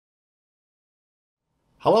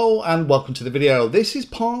Hello and welcome to the video. This is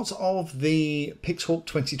part of the PixHawk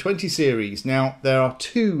 2020 series. Now there are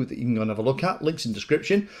two that you can go and have a look at, links in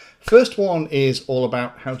description. First one is all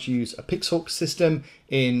about how to use a PixHawk system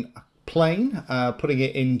in a plane, putting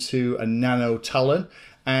it into a nano Talon.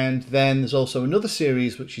 And then there's also another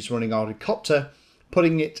series which is running ArduCopter,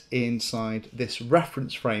 putting it inside this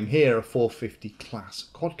reference frame here, a 450 class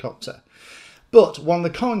quadcopter. But one of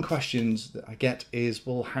the common questions that I get is,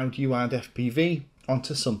 well, how do you add FPV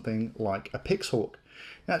onto something like a PixHawk?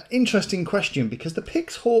 That's an interesting question because the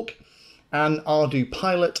PixHawk and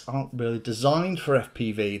ArduPilot aren't really designed for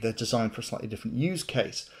FPV. They're designed for a slightly different use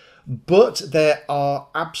case. But there are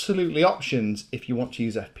absolutely options if you want to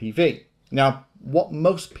use FPV. Now, what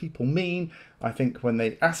most people mean, I think, when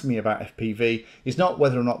they ask me about FPV is not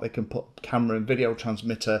whether or not they can put camera and video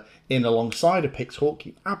transmitter in alongside a PixHawk.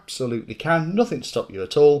 You absolutely can. Nothing to stop you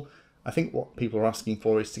at all. I think what people are asking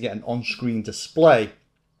for is to get an on-screen display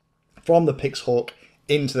from the PixHawk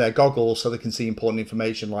into their goggles so they can see important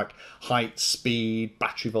information like height, speed,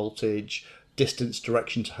 battery voltage, distance,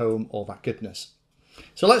 direction to home, all that goodness.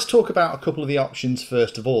 So let's talk about a couple of the options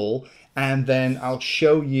first of all, and then I'll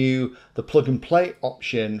show you the plug and play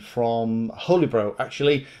option from Holybro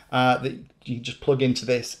actually, that you can just plug into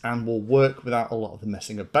this and will work without a lot of the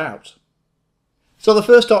messing about. So the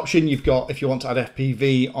first option you've got if you want to add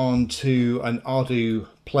FPV onto an Ardu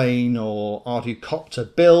plane or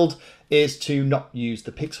ArduCopter build is to not use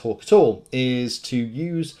the PixHawk at all, is to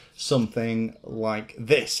use something like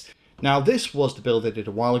this. Now this was the build I did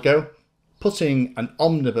a while ago, putting an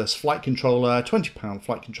omnibus flight controller, 20-pound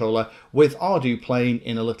flight controller with Ardu plane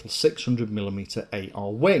in a little 600mm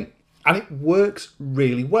AR wing. And it works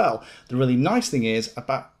really well. The really nice thing is,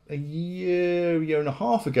 about a year and a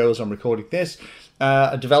half ago as I'm recording this,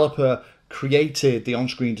 a developer created the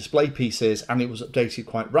on-screen display pieces and it was updated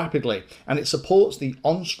quite rapidly, and it supports the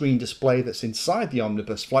on-screen display that's inside the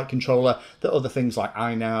omnibus flight controller that other things like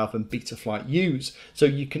iNav and Betaflight use. So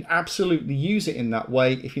you can absolutely use it in that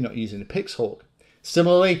way if you're not using a PixHawk.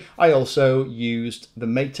 Similarly, I also used the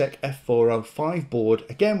Matec F405 board,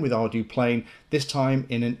 again with Ardu plane, this time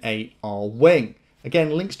in an AR wing.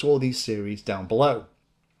 Again, links to all these series down below.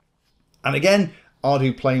 And again,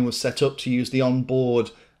 Ardu plane was set up to use the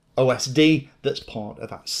onboard OSD that's part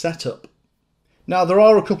of that setup. Now there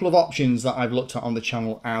are a couple of options that I've looked at on the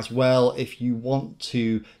channel as well if you want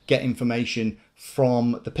to get information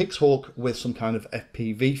from the PixHawk with some kind of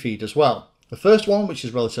FPV feed as well. The first one, which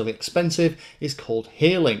is relatively expensive, is called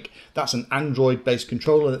HearLink. That's an Android-based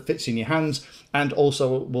controller that fits in your hands and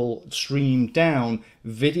also will stream down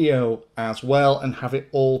video as well and have it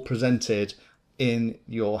all presented in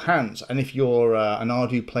your hands. And if you're an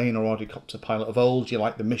Ardu plane or ArduCopter pilot of old, you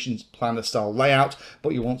like the mission planner style layout,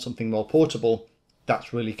 but you want something more portable,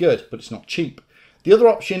 that's really good, but it's not cheap. The other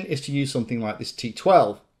option is to use something like this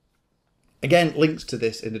T12. Again, links to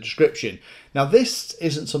this in the description. Now this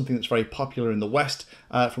isn't something that's very popular in the West.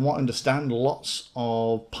 From what I understand, lots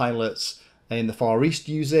of pilots in the Far East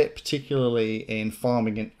use it, particularly in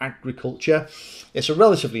farming and agriculture. It's a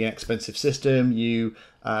relatively inexpensive system. You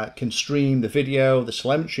can stream the video, the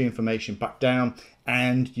telemetry information back down,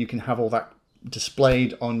 and you can have all that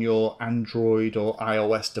displayed on your Android or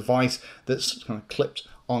iOS device that's kind of clipped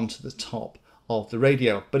onto the top of the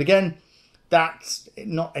radio. But again, that's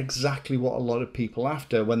not exactly what a lot of people are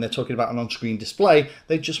after when they're talking about an on-screen display.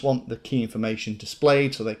 They just want the key information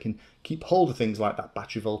displayed so they can keep hold of things like that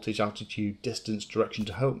battery voltage, altitude, distance, direction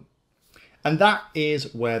to home. And that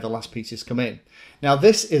is where the last pieces come in. Now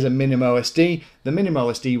this is a Minimosd. The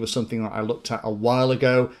Minimosd was something that I looked at a while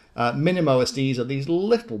ago. Minimosds are these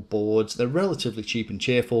little boards. They're relatively cheap and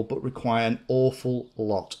cheerful, but require an awful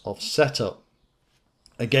lot of setup.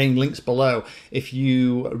 Again, links below. If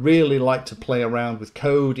you really like to play around with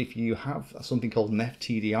code, if you have something called an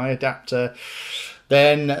FTDI adapter,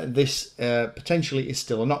 then this potentially is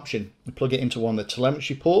still an option. You plug it into one of the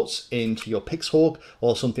telemetry ports into your PixHawk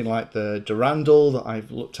or something like the Durandal that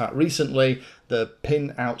I've looked at recently. The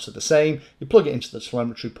pin outs are the same. You plug it into the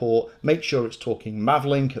telemetry port, make sure it's talking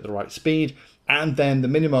Mavlink at the right speed, and then the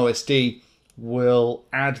Minimosd will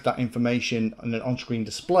add that information on an on-screen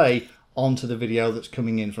display onto the video that's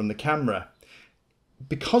coming in from the camera.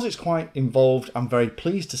 Because it's quite involved, I'm very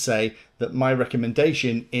pleased to say that my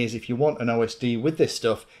recommendation is, if you want an OSD with this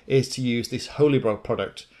stuff, is to use this Holybro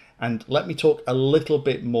product. And let me talk a little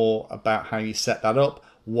bit more about how you set that up,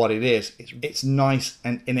 what it is. It's nice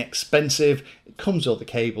and inexpensive. It comes with all the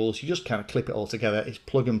cables. You just kind of clip it all together. It's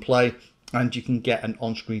plug and play, and you can get an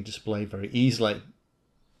on-screen display very easily.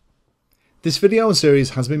 This video series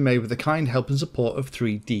has been made with the kind help and support of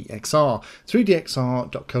 3DXR.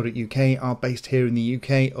 3DXR.co.uk are based here in the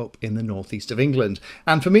UK up in the northeast of England.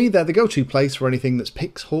 And for me, they're the go-to place for anything that's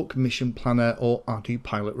PixHawk, Mission Planner or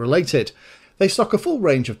ArduPilot related. They stock a full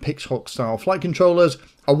range of PixHawk style flight controllers,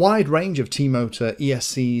 a wide range of T-motor,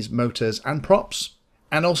 ESCs, motors and props,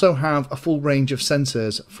 and also have a full range of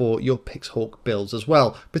sensors for your PixHawk builds as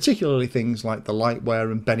well, particularly things like the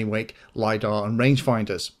Lightwear and Bennywake LiDAR and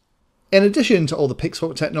rangefinders. In addition to all the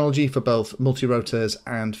PixHawk technology for both multirotors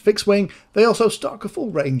and fixed wing, they also stock a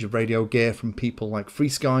full range of radio gear from people like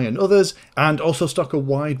FreeSky and others, and also stock a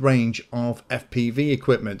wide range of FPV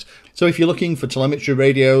equipment. So if you're looking for telemetry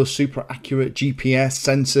radios, super accurate GPS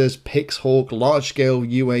sensors, PixHawk, large-scale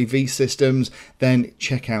UAV systems, then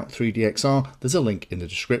check out 3DXR. There's a link in the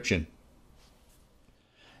description.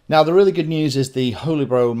 Now, the really good news is the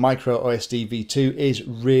Holybro Micro OSD V2 is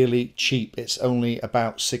really cheap. It's only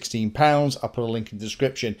about £16. I'll put a link in the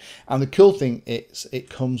description. And the cool thing is it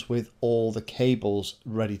comes with all the cables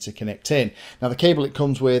ready to connect in. Now, the cable it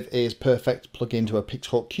comes with is perfect to plug into a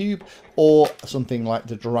PixHawk Cube or something like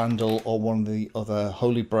the Durandal or one of the other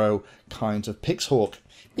Holybro kinds of PixHawk.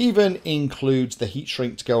 Even includes the heat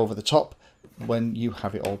shrink to go over the top when you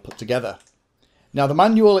have it all put together. Now, the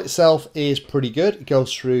manual itself is pretty good. It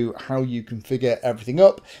goes through how you configure everything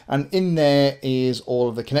up, and in there is all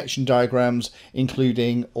of the connection diagrams,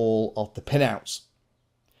 including all of the pinouts.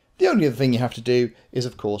 The only other thing you have to do is,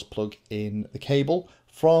 of course, plug in the cable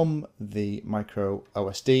from the micro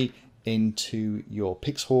OSD into your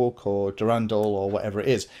PixHawk or Durandal or whatever it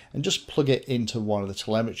is, and just plug it into one of the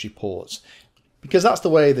telemetry ports. Because that's the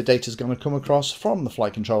way the data is going to come across from the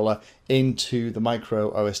flight controller into the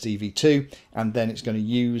micro OSD V2, and then it's going to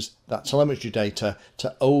use that telemetry data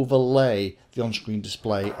to overlay the on-screen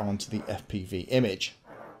display onto the FPV image.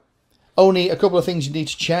 Only a couple of things you need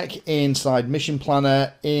to check inside Mission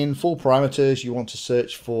Planner. In full parameters, you want to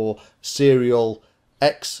search for serial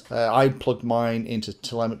X. I plugged mine into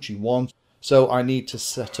telemetry 1. So I need to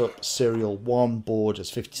set up serial 1 board as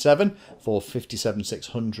 57 for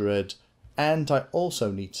 57600. And I also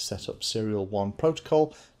need to set up serial 1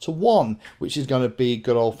 protocol to 1, which is going to be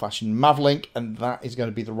good old-fashioned Mavlink, and that is going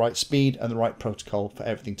to be the right speed and the right protocol for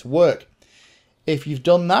everything to work. If you've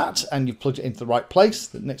done that and you've plugged it into the right place,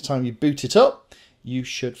 the next time you boot it up, you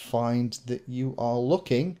should find that you are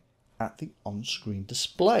looking at the on-screen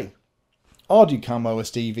display. ArduCam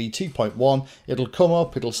OSD v2.1, it'll come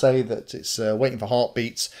up, it'll say that it's waiting for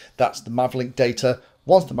heartbeats. That's the Mavlink data.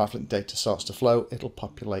 Once the Mavlink data starts to flow, it'll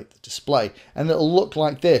populate the display and it'll look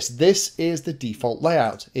like this. This is the default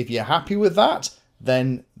layout. If you're happy with that,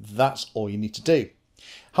 then that's all you need to do.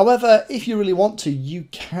 However, if you really want to, you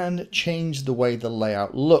can change the way the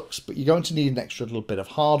layout looks, but you're going to need an extra little bit of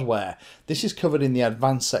hardware. This is covered in the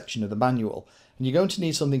advanced section of the manual, and you're going to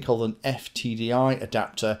need something called an FTDI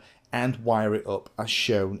adapter and wire it up as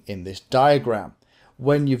shown in this diagram.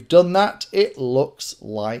 When you've done that, it looks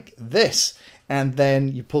like this. And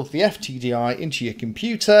then you plug the FTDI into your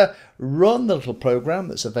computer, run the little program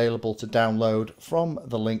that's available to download from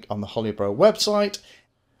the link on the Holybro website.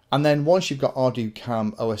 And then once you've got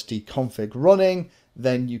ArduCam OSD config running,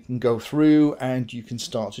 then you can go through and you can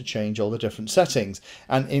start to change all the different settings.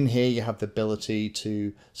 And in here you have the ability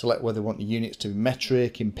to select whether you want the units to be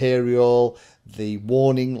metric, imperial, the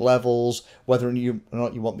warning levels, whether or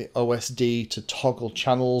not you want the OSD to toggle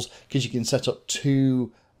channels, because you can set up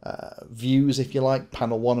two views, if you like,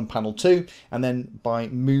 panel 1 and panel 2, and then by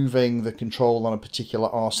moving the control on a particular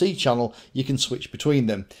RC channel you can switch between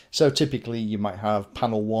them. So typically you might have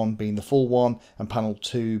panel 1 being the full one and panel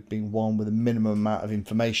 2 being one with a minimum amount of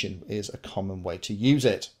information is a common way to use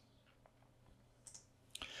it.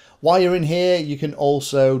 While you're in here, you can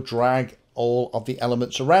also drag all of the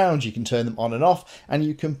elements around. You can turn them on and off, and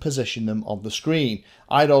you can position them on the screen.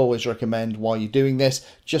 I'd always recommend, while you're doing this,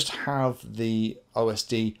 just have the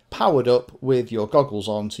OSD powered up with your goggles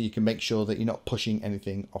on so you can make sure that you're not pushing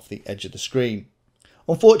anything off the edge of the screen.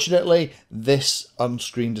 Unfortunately, this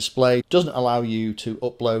on-screen display doesn't allow you to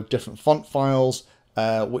upload different font files,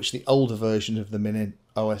 which the older version of the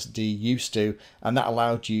Minimosd used to, and that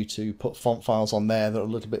allowed you to put font files on there that are a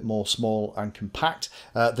little bit more small and compact.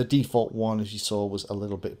 The default one, as you saw, was a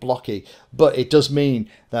little bit blocky, but it does mean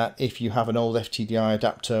that if you have an old FTDI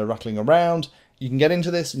adapter rattling around, you can get into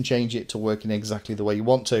this and change it to work in exactly the way you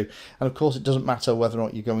want to. And of course, it doesn't matter whether or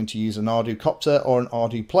not you're going to use an ArduCopter or an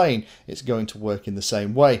Ardu plane, it's going to work in the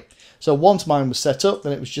same way. So once mine was set up,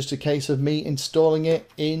 then it was just a case of me installing it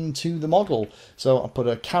into the model. So I put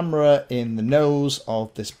a camera in the nose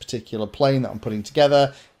of this particular plane that I'm putting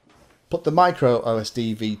together, put the micro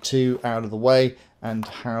OSD V2 out of the way, and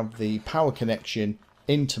have the power connection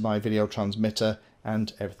into my video transmitter,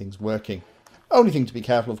 and everything's working. Only thing to be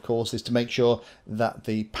careful, of course, is to make sure that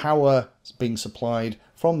the power being supplied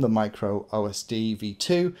from the micro OSD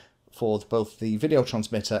V2 for both the video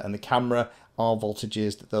transmitter and the camera are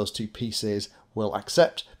voltages that those two pieces will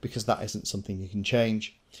accept, because that isn't something you can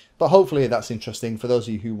change. But hopefully that's interesting for those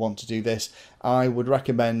of you who want to do this. I would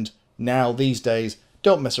recommend now these days,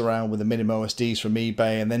 don't mess around with the Minimosds from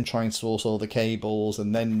eBay and then try and source all the cables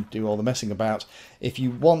and then do all the messing about. If you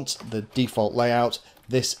want the default layout,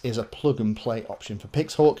 this is a plug and play option for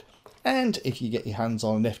PixHawk. And if you get your hands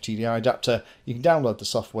on an FTDI adapter, you can download the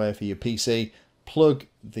software for your PC, plug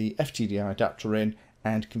the FTDI adapter in,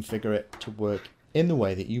 and configure it to work in the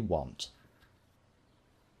way that you want.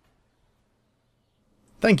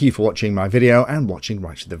 Thank you for watching my video and watching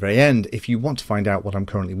right to the very end. If you want to find out what I'm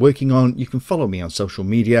currently working on, you can follow me on social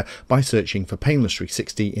media by searching for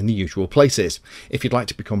Painless360 in the usual places. If you'd like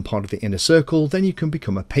to become part of the inner circle, then you can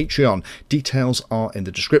become a Patreon. Details are in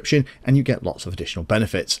the description and you get lots of additional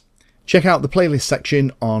benefits. Check out the playlist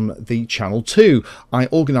section on the channel too. I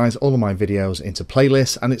organise all of my videos into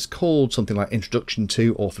playlists, and it's called something like Introduction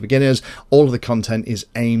to or for Beginners. All of the content is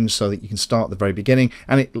aimed so that you can start at the very beginning,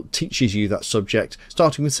 and it teaches you that subject,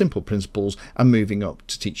 starting with simple principles and moving up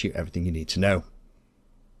to teach you everything you need to know.